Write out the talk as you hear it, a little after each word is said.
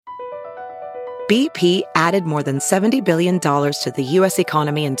BP added more than $70 billion to the U.S.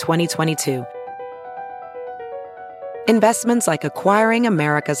 economy in 2022. Investments like acquiring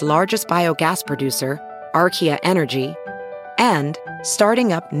America's largest biogas producer, Archaea Energy, and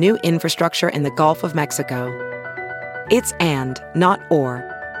starting up new infrastructure in the Gulf of Mexico. It's and, not or.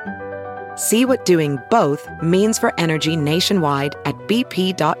 See what doing both means for energy nationwide at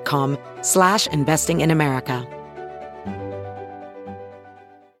bp.com/investing in America.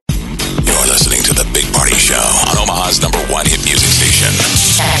 You're listening to The Big Party Show on Omaha's #1 hit music station.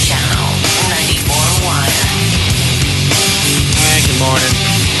 Channel 94.1. Hi, good morning.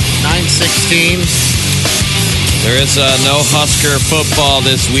 9:16. There is no Husker football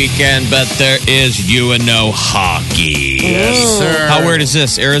this weekend, but there is UNO hockey. Yes, sir. How weird is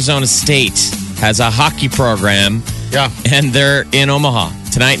this? Arizona State has a hockey program. Yeah. And they're in Omaha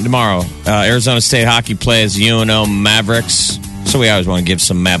tonight and tomorrow. Arizona State hockey plays UNO Mavericks. So we always want to give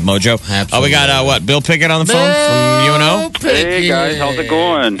some Map Mojo. Absolutely. Oh, we got, Bill Pickett on the phone from UNO? Hey, guys. How's it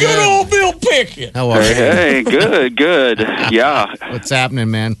going? Good old Bill Pickett. How are you? Hey, good. Yeah. What's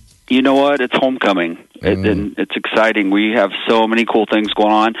happening, man? You know what? It's homecoming. And it's exciting. We have so many cool things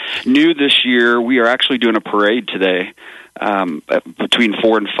going on. New this year, we are actually doing a parade today between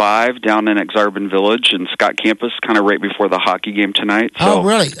 4 and 5 down in Exarban Village and Scott Campus, kind of right before the hockey game tonight. So, Oh,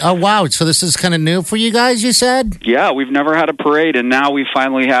 really? Oh, wow. So this is kind of new for you guys, you said? yeah, we've never had a parade, and now we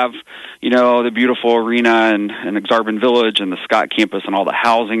finally have, the beautiful arena and Exarban Village and the Scott Campus and all the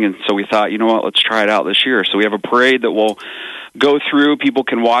housing. And so we thought, you know what, let's try it out this year. So we have a parade that will go through. People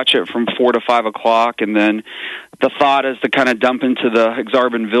can watch it from 4 to 5 o'clock, and then the thought is to kind of dump into the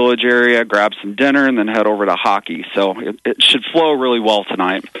Exarban Village area, grab some dinner, and then head over to hockey. So it should flow really well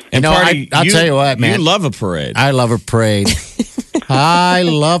tonight. And Party, I'll tell you what, man. You love a parade. I love a parade. I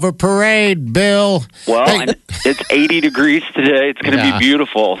love a parade, Bill. Well, Hey, and it's 80 degrees today. It's going to Yeah. be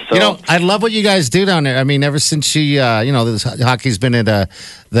beautiful. So I love what you guys do down there. I mean, ever since this hockey's been at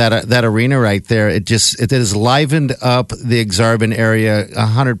that arena right there, it has livened up the Exarban area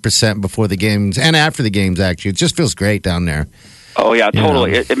 100% before the games and after the games. Actually, it just feels great down there. Oh, yeah,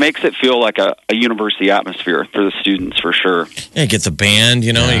 totally. know. It makes it feel like a university atmosphere for the students, for sure. Yeah, get the band,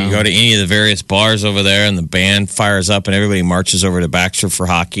 you can go to any of the various bars over there and the band fires up and everybody marches over to Baxter for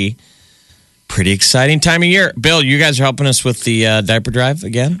hockey. Pretty exciting time of year. Bill, you guys are helping us with the diaper drive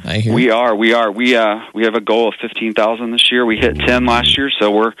again, I hear. We are. We have a goal of 15,000 this year. We hit 10 last year,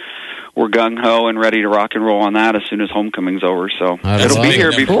 so we're gung-ho and ready to rock and roll on that as soon as homecoming's over. So That's it'll be awesome.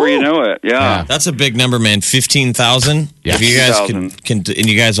 here before you know it. Yeah. That's a big number, man. 15,000. Yeah. If you guys 15,000. can, and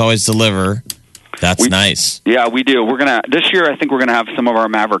you guys always deliver, that's nice. Yeah, we do. This year I think we're gonna have some of our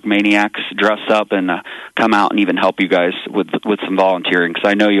Maverick Maniacs dress up and come out and even help you guys with some volunteering, because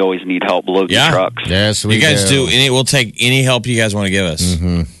I know you always need help loading trucks. Yes, we You guys do. We'll take any help you guys want to give us.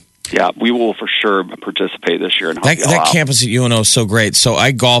 Mm-hmm. Yeah, we will for sure participate this year and help you all That out. campus at UNO is so great. So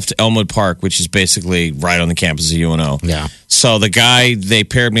I golfed Elmwood Park, which is basically right on the campus of UNO. Yeah. So the guy they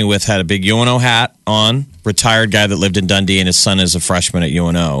paired me with had a big UNO hat on, retired guy that lived in Dundee, and his son is a freshman at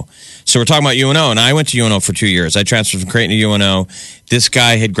UNO. So we're talking about UNO, and I went to UNO for 2 years. I transferred from Creighton to UNO. This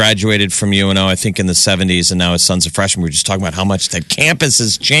guy had graduated from UNO, I think, in the 70s, and now his son's a freshman. We were just talking about how much the campus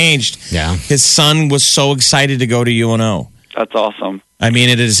has changed. Yeah. His son was so excited to go to UNO. That's awesome. I mean,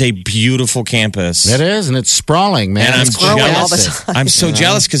 it is a beautiful campus. It is, and it's sprawling, man. And I'm It's growing all the massive. time. I'm so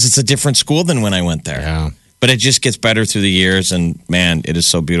jealous because it's a different school than when I went there. Yeah. But it just gets better through the years, and man, it is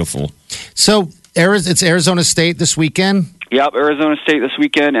so beautiful. So it's Arizona State this weekend. Yep, Arizona State this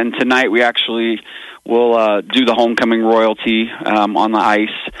weekend, and tonight we actually will do the homecoming royalty on the ice.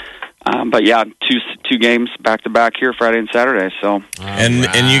 But yeah, two games back to back here, Friday and Saturday. So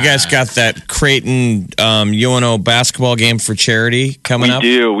And you guys got that Creighton UNO basketball game for charity coming up?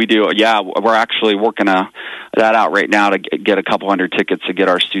 we do. Yeah, we're actually working that out right now to get a couple hundred tickets to get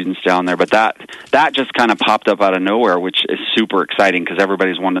our students down there. But that just kind of popped up out of nowhere, which is super exciting because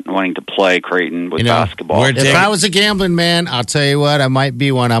everybody's wanting to play Creighton with basketball. If I was a gambling man, I'll tell you what, I might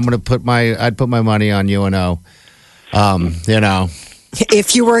be one. I'd put my money on UNO.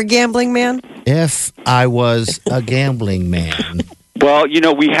 If you were a gambling man? If I was a gambling man. Well,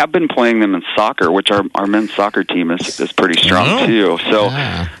 we have been playing them in soccer, which our men's soccer team is pretty strong too. So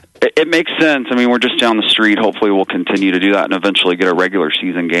it makes sense. I mean, we're just down the street. Hopefully, we'll continue to do that and eventually get a regular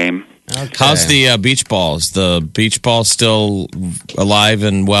season game. Okay. How's the beach ball? Is the beach ball still alive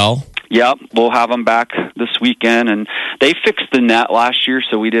and well? Yep, we'll have them back this weekend, and they fixed the net last year,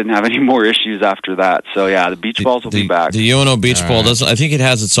 so we didn't have any more issues after that. So yeah, the beach balls will be back. The UNO beach ball doesn't. I think it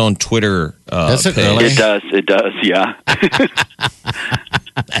has its own Twitter Does it page. really? It does, yeah.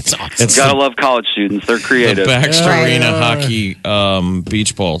 That's awesome. It's Gotta love college students. They're the creative. Baxter Yeah, Arena yeah. Hockey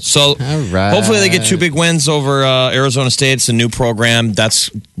Beach Bowl. So right. hopefully they get 2 big wins over Arizona State. It's a new program. That's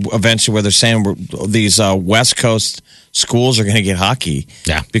eventually where they're saying these West Coast schools are going to get hockey.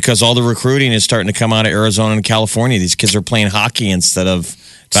 Yeah. Because all the recruiting is starting to come out of Arizona and California. These kids are playing hockey instead of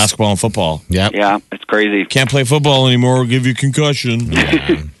basketball and football. Yep. Yeah, it's crazy. Can't play football anymore. We'll give you a concussion.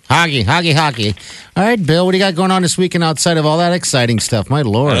 Hockey. All right, Bill, what do you got going on this weekend outside of all that exciting stuff? My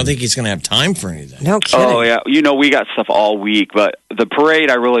Lord. I don't think he's going to have time for anything. No kidding. Oh yeah, we got stuff all week, but the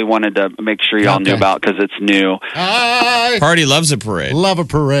parade I really wanted to make sure y'all knew Okay. about because it's new. I Party loves a parade. love a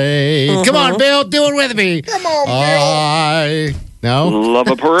parade. Come on, Bill, do it with me. Come on, Bill. No? Love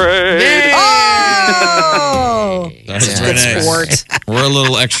a parade. Oh, That's good nice. sport. We're a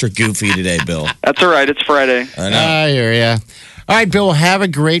little extra goofy today, Bill. That's all right. It's Friday. I know. I hear ya. All right, Bill, have a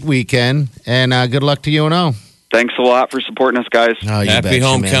great weekend, and good luck to UNO. Thanks a lot for supporting us, guys. Oh, you Happy betcha, man.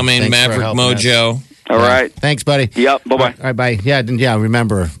 homecoming, Thanks for Maverick helping us. Mojo. All right. Thanks, buddy. Yep. Bye bye. All right, bye. Yeah,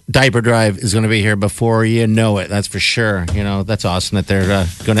 remember, Diaper Drive is going to be here before you know it. That's for sure. You know, that's awesome that they're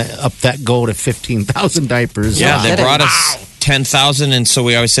going to up that goal to 15,000 diapers. Yeah, Wow. they brought us 10,000, and so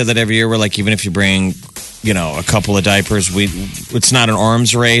we always say that every year. We're like, even if you bring, a couple of diapers, it's not an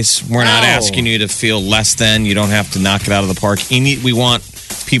arms race. We're not No. asking you to feel less than. You don't have to knock it out of the park. We want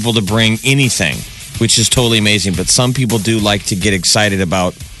people to bring anything, which is totally amazing. But some people do like to get excited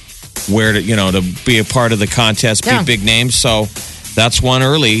about where to be a part of the contest, Yeah. big names. So that's one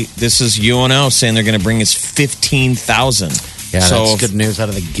early. This is UNO saying they're going to bring us 15,000. Yeah, so that's good news out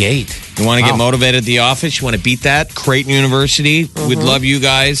of the gate. you want to get Wow. motivated at the office? You want to beat that? Creighton University, we'd love you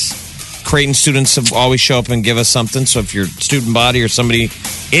guys. Creighton students have always show up and give us something. So if you're student body or somebody,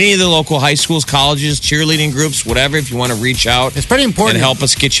 any of the local high schools, colleges, cheerleading groups, whatever, if you want to reach out It's pretty important. and help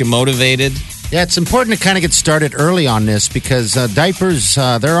us get you motivated. Yeah, it's important to kind of get started early on this because diapers,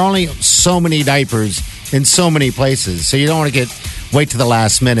 there are only so many diapers in so many places. So you don't want to wait to the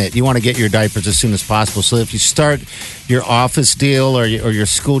last minute. You want to get your diapers as soon as possible. So if you start your office deal or your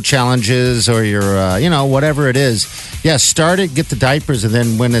school challenges or your, whatever it is, start it, get the diapers. And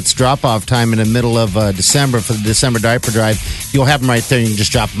then when it's drop-off time in the middle of December for the December diaper drive, you'll have them right there. You can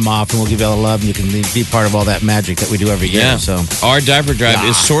just drop them off and we'll give you all the love. And you can be part of all that magic that we do every year. Yeah. So Our diaper drive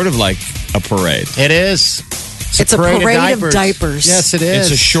is sort of like a parade. it is. It's a parade of diapers. Yes, it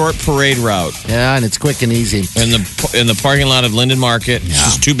is. It's a short parade route Yeah, and it's quick and easy. in the parking lot of Linden Market. It's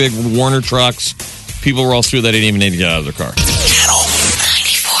just 2 big Warner trucks. People roll through that didn't even need to get out of their car. Channel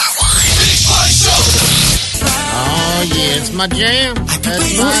 94.1. Big Party Show. Oh, yeah, it's my jam.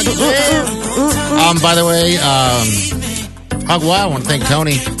 That's my jam. By the way, Hog Wild, I want to thank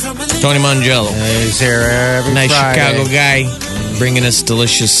Tony. Tony Mangello. He's here every Nice Friday. Chicago guy, bringing us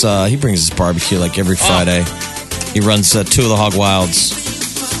delicious. He brings us barbecue like every Friday. He runs 2 of the Hog Wilds.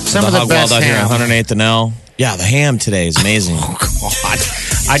 Some of the Hog best Wild out here ham. on 108th and L. Yeah, the ham today is amazing. God.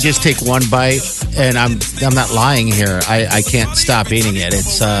 I just take one bite, and I'm not lying here. I can't stop eating it.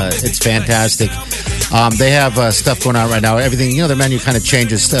 It's fantastic. They have stuff going on right now. Everything, their menu kind of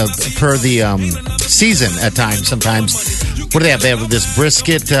changes per the season at times. Sometimes, what do they have? They have this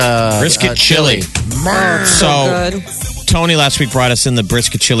brisket chili. So good. Tony last week brought us in the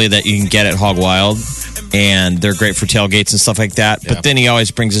brisket chili that you can get at Hog Wild, and they're great for tailgates and stuff like that. Yeah. But then he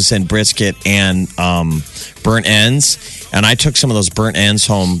always brings us in brisket and burnt ends. And I took some of those burnt ends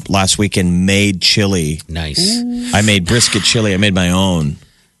home last week and made chili. Nice. I made brisket chili. I made my own.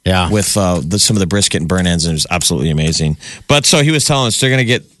 Yeah. With some of the brisket and burnt ends, and it was absolutely amazing. But so he was telling us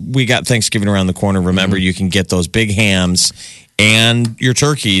we got Thanksgiving around the corner. Remember, you can get those big hams and your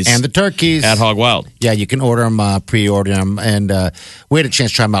turkeys And the turkeys. at Hog Wild. Yeah, you can order them, pre-order them, and we had a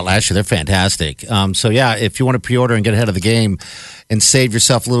chance to try them out last year. They're fantastic. So yeah, if you want to pre-order and get ahead of the game and save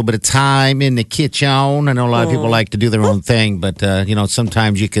yourself a little bit of time in the kitchen, I know a lot of people like to do their own thing, but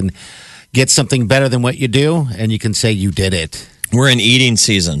sometimes you can get something better than what you do, and you can say you did it. We're in eating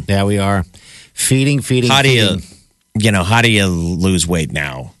season. Yeah, we are feeding. How do feeding. how do you lose weight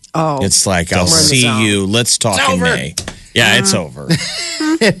now? Oh, It's like, I'll We're in the see zone. you. Let's talk in over. May. Yeah, it's over.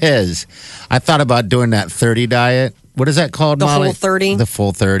 It is. I thought about doing that 30 diet. What is that called, The Molly? Whole 30? The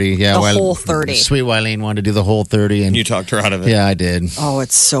full 30. Yeah, The Whole 30. Sweet Wileen wanted to do the whole 30, and You talked her out of it. yeah, I did. Oh,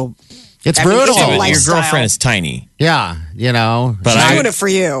 it's so. It's I mean, brutal. it's Yeah, a but your lifestyle. girlfriend is tiny. Yeah, But I'm I doing it for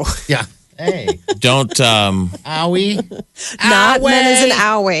you. Yeah. Hey, don't. owie. Not men as an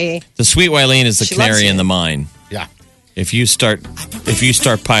Owie. owie. The sweet Wileen is the She loves canary you. in the mine. Yeah. If you start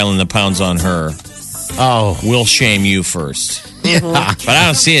piling the pounds on her, Oh, we'll shame you first. yeah. But I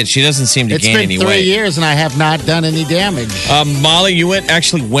don't see it. She doesn't seem to It's gain been any 3 weight. years and I have not done any damage. Molly, you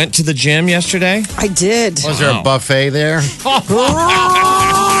actually went to the gym yesterday. I did. Was there Wow. a buffet there?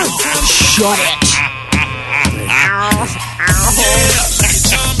 Shut it.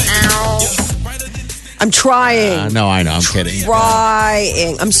 I'm trying. No, I know. I'm kidding.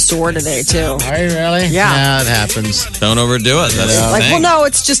 Trying. I'm sore today, too. Are you really? Yeah. It happens. Don't overdo it. That's the Like, thing. well, no,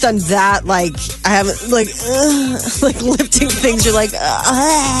 it's just on that. Like, I haven't, like lifting things. You're like,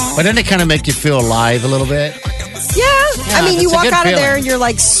 But then they kind of make you feel alive a little bit. yeah. I mean, you it's a walk good out of there feeling. and you're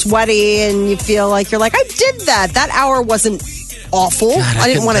like sweaty and you feel like you're like, I did that. That hour wasn't awful. God, I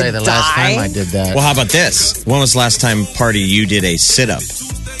didn't couldn't want tell to you the die. last time I did that. Well, how about this? When was the last time, Party, you did a sit-up?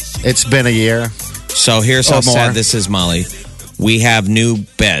 It's been a year. So here's how Or more. sad this is, Molly. We have new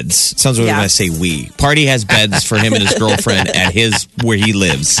beds. It sounds like Yeah. when I say we. Party has beds for him and his girlfriend at his where he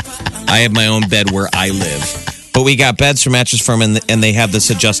lives. I have my own bed where I live. But we got beds from Mattress Firm, and they have this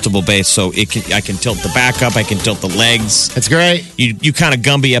adjustable base, so I can tilt the back up, I can tilt the legs. It's great. You kind of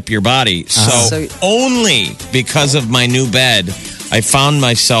Gumby up your body. So only because of my new bed, I found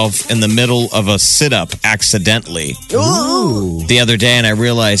myself in the middle of a sit-up accidentally the other day, and I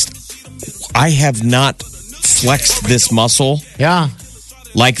realized I have not flexed this muscle Yeah.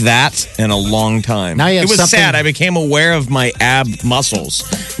 like that in a long time. Now you have it was something- sad. I became aware of my ab muscles.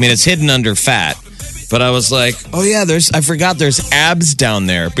 I mean, it's hidden under fat. But I was like, oh yeah, I forgot there's abs down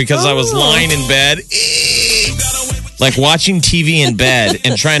there because I was lying in bed, like watching TV in bed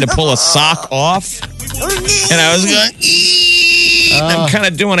and trying to pull a sock off. And I was going, I'm kind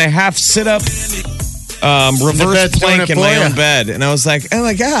of doing a half sit-up, reverse bed's doing plank it in for my you. own bed. And I was like, oh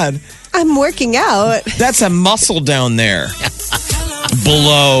my God, I'm working out. that's a muscle down there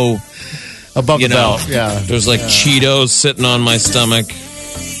below, Above you the know. belt. Yeah. There's like Cheetos sitting on my stomach.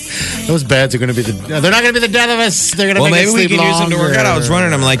 Those beds are going to be they're not going to be the death of us. They're going to Well, make us maybe we sleep can use them to work out. I was longer.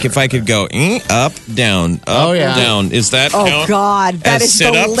 running. I'm like, if I could go up, down, up, Oh, yeah. down. Is that Oh, count God. That as is the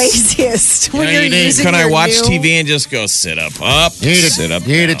sit-ups? laziest. When you're using Can I your watch new- TV and just go sit up, You need sit up?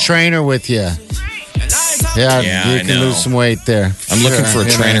 you need a down? trainer with you. Yeah, Yeah, you I can know. lose some weight there. I'm looking for a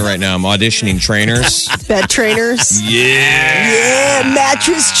Sure, trainer you know. right now. I'm auditioning trainers. Bed trainers. Yeah. Yeah,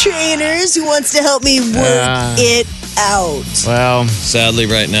 mattress trainers. Who wants to help me work Yeah. it out? Well, Sadly,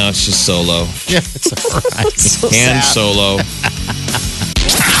 right now it's just solo. yeah, it's all right. Hand solo.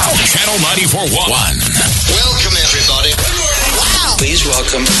 Channel 94.1. Welcome, everybody. Wow. Please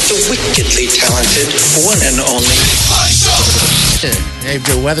welcome the wickedly talented one and only. Hey,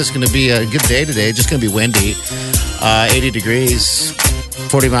 the weather's going to be a good day today. Just going to be windy. 80 degrees,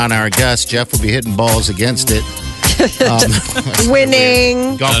 40-mile-an-hour gusts. Jeff will be hitting balls against it.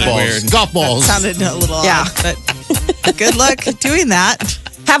 Winning. Golf Sounded balls. weird. Golf balls. Sounded a little Yeah. odd, but good luck doing that.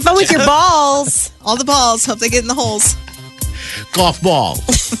 Have fun with your balls. All the balls, hope they get in the holes. Golf balls.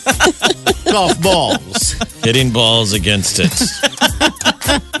 Golf balls. Hitting balls against it.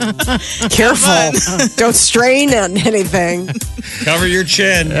 Careful. Don't strain on anything. Cover your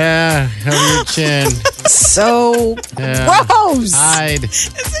chin. Yeah, cover your chin. So Yeah. gross. Hide. It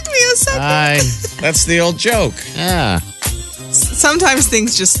took me a second. Hide. That's the old joke. Yeah. Sometimes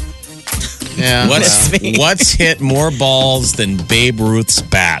things just Yeah. What's hit more balls than Babe Ruth's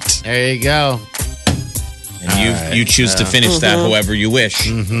bat? There you go. And you choose to finish that however you wish.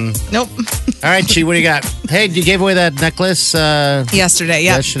 nope. All right, Chi, what do you got? Hey, you gave away that necklace. Yesterday,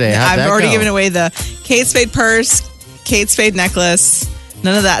 yeah. Yesterday. How'd I've that already go? given away the Kate Spade purse, Kate Spade necklace.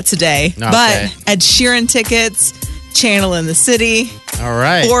 None of that today. Okay. But Ed Sheeran tickets, Channel in the City, All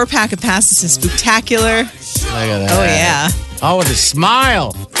right. 4-pack of passes to Spooktacular. Look at that. Oh, yeah. Oh, with a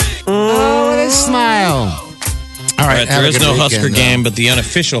smile. Oh, with a smile. All All right, right, have there a is good no weekend, Husker though. game, but the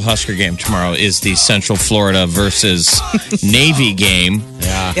unofficial Husker game tomorrow is the Central Florida versus Navy game.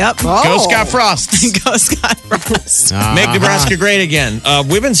 Yeah. Yep. Go Scott Frost. Go Scott Frost. Make Nebraska great again.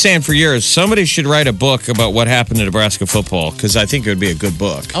 We've been saying for years, somebody should write a book about what happened to Nebraska football because I think it would be a good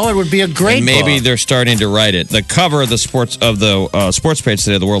book. Oh, it would be a great And maybe book. they're starting to write it. The cover of the sports page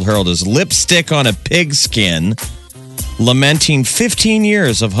today, of the World Herald, is lipstick on a pigskin, lamenting 15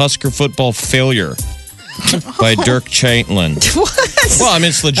 years of Husker football failure by Dirk Chaitlin. What? Well, I mean,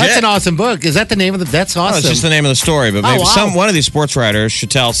 it's legit. That's an awesome book. Is that the name of the? That's awesome. No, it's just the name of the story, but Oh, maybe wow. one of these sports writers should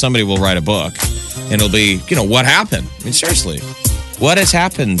tell somebody will write a book, and it'll be, what happened? I mean, seriously, what has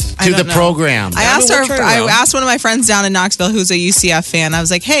happened? I to the don't know. program. I Yeah, asked we'll her. try it I out. asked one of my friends down in Knoxville, who's a UCF fan. I was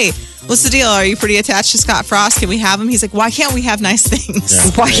like, "Hey, what's the deal? Are you pretty attached to Scott Frost? Can we have him?" He's like, "Why can't we have nice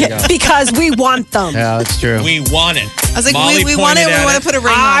things?" Why? Because we want them. Yeah, that's true. We want it. I was like, Molly "We want it. pointed We at want to put a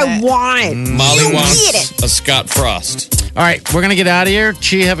ring on I it." want. Molly You wants get it. a Scott Frost. All right, we're gonna get out of here.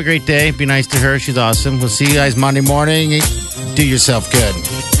 Chi, have a great day. Be nice to her. She's awesome. We'll see you guys Monday morning. Do yourself good.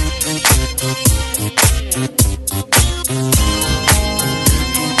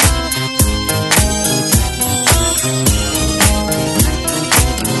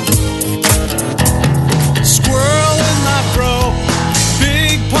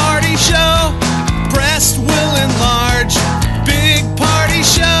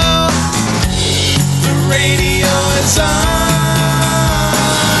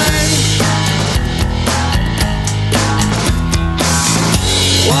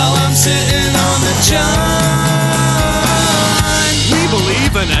 while I'm sitting on the john. We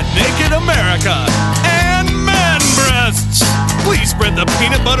believe in a naked America and man breasts. Please spread the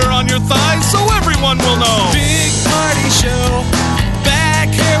peanut butter on your thighs so everyone will know. Big party show.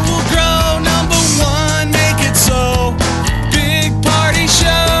 Back hair will grow. Number one, make it so. Big party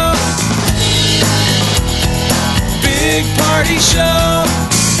show. Big party show.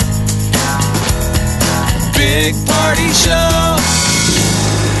 Big party show.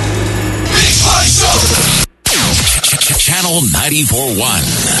 Big party show. Channel 94.1.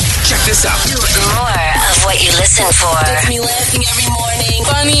 Check this out. More of what you listen for. Gets me laughing every morning.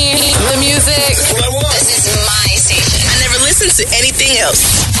 Funny, the music. This is my station. I never listen to anything else.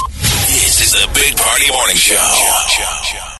 This is the Big Party Morning Show.